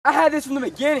I had this from the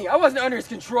beginning. I wasn't under his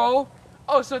control.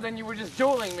 Oh, so then you were just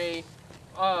dueling me.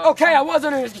 Okay, I was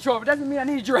under his control, but that doesn't mean I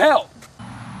needed your help.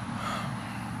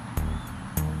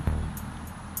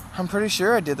 I'm pretty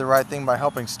sure I did the right thing by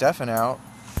helping Stefan out.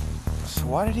 So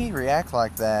why did he react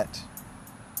like that?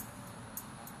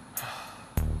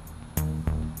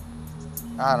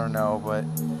 I don't know, but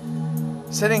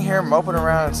sitting here moping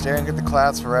around and staring at the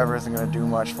clouds forever isn't going to do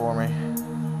much for me.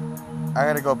 I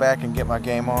gotta go back and get my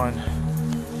game on.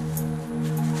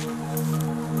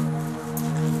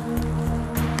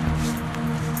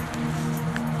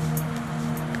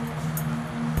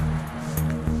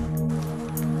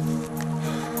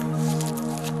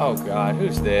 Oh God,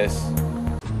 who's this?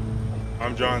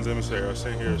 I'm John's emissary. I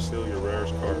sent here to steal your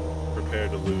rarest card. Prepare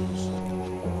to lose.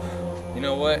 You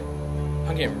know what?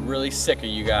 I'm getting really sick of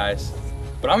you guys.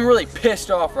 But I'm really pissed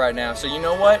off right now, so you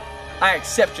know what? I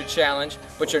accept your challenge,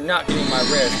 but you're not getting my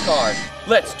rarest card.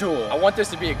 Let's duel. I want this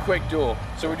to be a quick duel,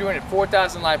 so we're doing it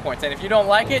 4,000 life points. And if you don't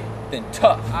like it, then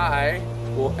tough. I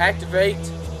will activate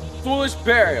Foolish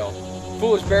Burial.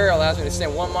 Foolish Burial allows me to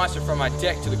send one monster from my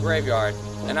deck to the graveyard.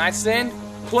 And I send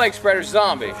Plague Spreader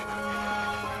Zombie.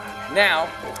 Now,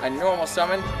 I normal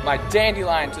summon my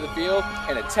Dandelion to the field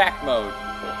in attack mode.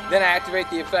 Then I activate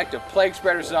the effect of Plague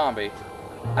Spreader Zombie.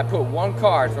 I put one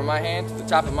card from my hand to the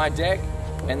top of my deck,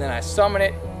 and then I summon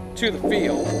it to the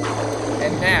field.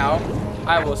 And now,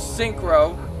 I will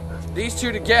synchro these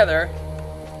two together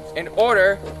in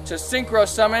order to synchro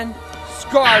summon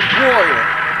Scarred Warrior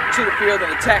to the field in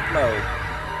attack mode.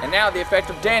 And now the effect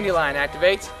of Dandelion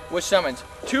activates, which summons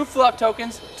 2 fluff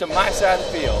tokens to my side of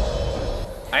the field.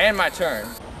 I end my turn.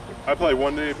 I play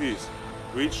 1 day apiece.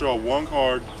 We each draw 1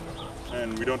 card,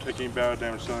 and we don't take any battle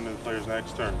damage until the player's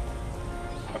next turn.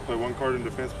 I play 1 card in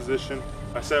defense position.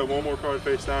 I set 1 more card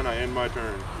face down. I end my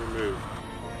turn. Remove.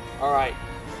 Alright,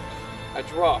 I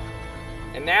draw.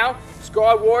 And now,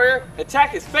 Scarred Warrior, attack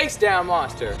his face down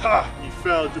monster. Ha! You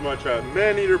fell into my trap.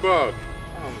 Man-eater bug.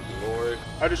 Oh Lord.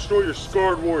 I destroy your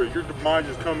Scarred Warrior. Your demise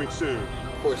is coming soon.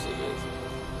 Of course it is.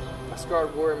 My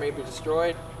Scarred Warrior may be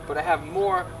destroyed, but I have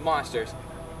more monsters.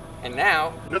 And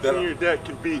now... Nothing in your deck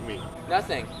can beat me.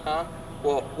 Nothing, huh?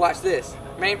 Well, watch this.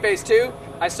 Main phase 2,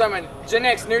 I summon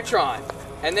Genex Neutron.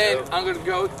 And then I'm going to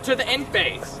go to the end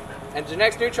phase. And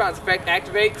Genex Neutron's effect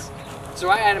activates. So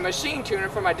I add a Machine Tuner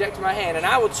from my deck to my hand. And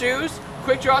I will choose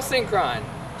Quick Draw Synchron.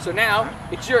 So now,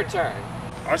 it's your turn.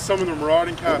 I summon the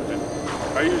Marauding Captain.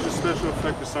 I use a special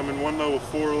effect to summon 1 level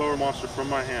 4 or lower monster from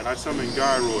my hand. I summon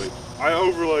Gyroid. I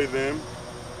overlay them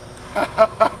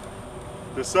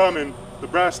to summon the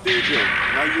Brass DJ.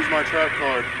 And I use my trap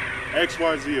card,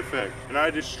 XYZ effect. And I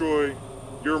destroy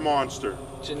your monster.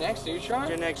 Genex Neutron?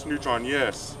 Genex Neutron,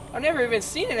 yes. I've never even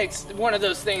seen one of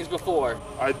those things before.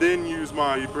 I then use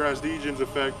my Brass DJ's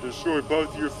effect to destroy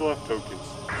both your fluff tokens.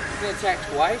 You can attack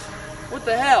twice? What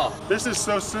the hell? This is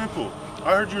so simple.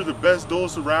 I heard you're the best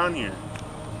duelist around here.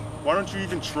 Why don't you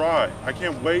even try? I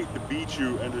can't wait to beat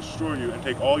you and destroy you and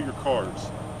take all your cards.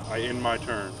 I end my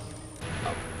turn.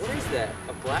 What is that?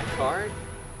 A black card?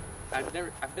 I've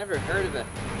never heard of an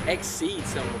Exceed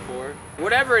summon before.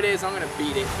 Whatever it is, I'm gonna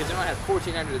beat it because it only has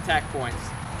 1,400 attack points.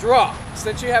 Draw.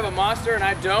 Since you have a monster and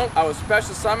I don't, I will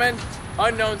special summon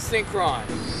Unknown Synchron.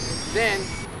 Then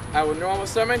I will normal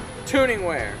summon Tuning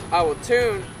Wear. I will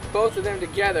tune both of them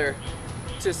together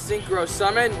to synchro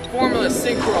summon Formula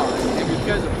Synchron. And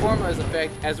because of Formula's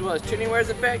effect as well as Tuning Wear's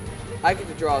effect, I get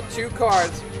to draw 2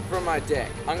 cards from my deck.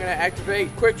 I'm gonna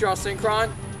activate Quick Draw Synchron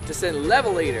to send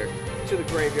Level Eater to the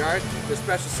graveyard to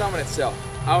special summon itself.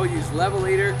 I will use Level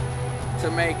Eater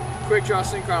to make Quick Draw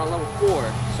Synchron on level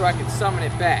 4 so I can summon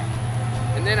it back.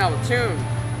 And then I will tune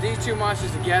these 2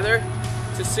 monsters together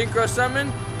to synchro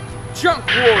summon Junk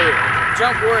Warrior.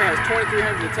 Junk Warrior has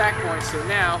 2,300 attack points, so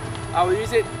now I will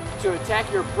use it to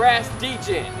attack your Brass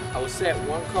DJ. I will set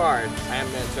 1 card. I am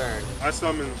in turn. I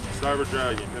summon Cyber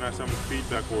Dragon, then I summon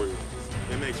Feedback Warrior.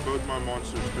 It makes both my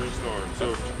monsters 3 stars.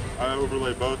 So I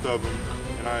overlay both of them,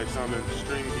 and I summon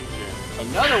String DJ.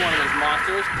 Another one of those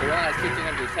monsters, the one that has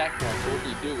 1,500 attack points. So what do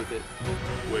you do with it?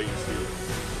 Wait and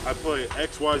see. I play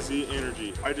XYZ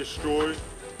Energy. I destroy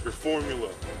your formula.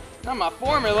 Not my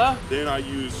formula. Then I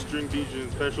use String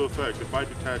DJ's special effect. If I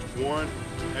detach 1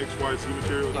 XYZ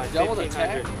material, I doubled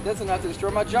attack? That's enough to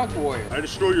destroy my Junk Warrior. I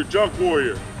destroy your Junk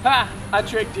Warrior. Ha! I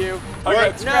tricked you. What? I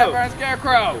got Scrapper and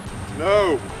Scarecrow.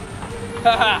 No.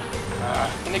 Haha.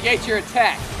 It negates your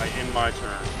attack. I end my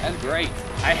turn. That's great.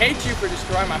 I hate you for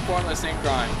destroying my Formula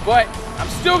Synchron, but I'm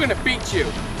still gonna beat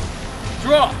you.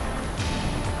 Draw.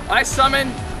 I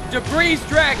summon Debris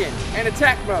Dragon in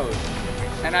attack mode.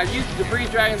 And I use Debris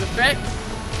Dragon's effect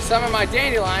to summon my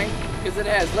Dandelion because it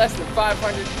has less than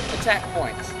 500 attack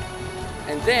points.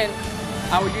 And then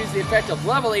I will use the effect of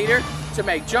Level Eater to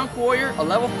make Junk Warrior a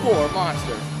level 4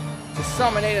 monster to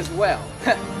summon it as well.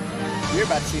 You're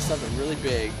about to see something really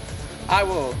big. I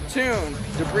will tune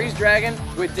Debris Dragon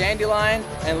with Dandelion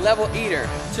and Level Eater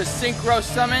to synchro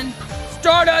summon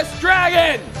Stardust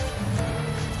Dragon!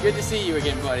 It's good to see you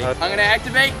again, buddy. I'm gonna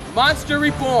activate Monster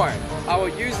Reborn. I will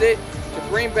use it to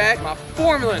bring back my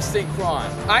Formless Synchron.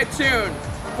 I tune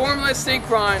Formless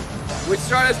Synchron with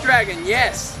Stardust Dragon,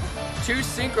 yes! 2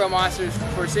 Synchro monsters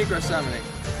for synchro summoning.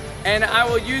 And I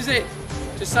will use it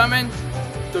to summon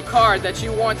the card that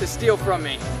you want to steal from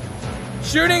me.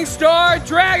 Shooting Star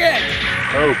Dragon!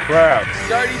 Oh crap.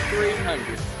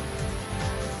 3,300.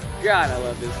 God, I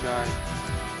love this card.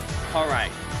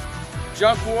 Alright.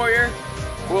 Junk Warrior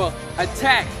will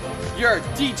attack your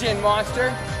D-Gen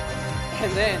monster,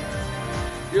 and then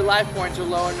your life points are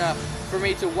low enough for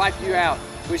me to wipe you out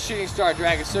with Shooting Star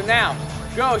Dragon. So now,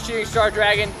 go Shooting Star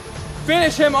Dragon,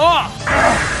 finish him off!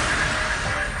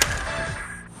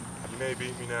 You may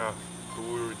beat me now, but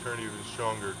we will return even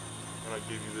stronger. And I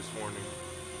give you this warning.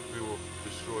 We will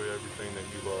destroy everything that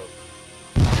you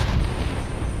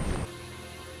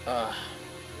love.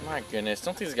 My goodness,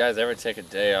 don't these guys ever take a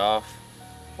day off?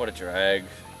 What a drag.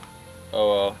 Oh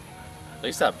well, at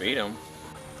least I beat him.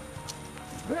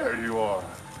 There you are.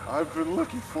 I've been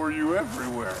looking for you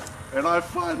everywhere, and I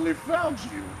finally found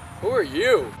you. Who are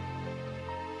you?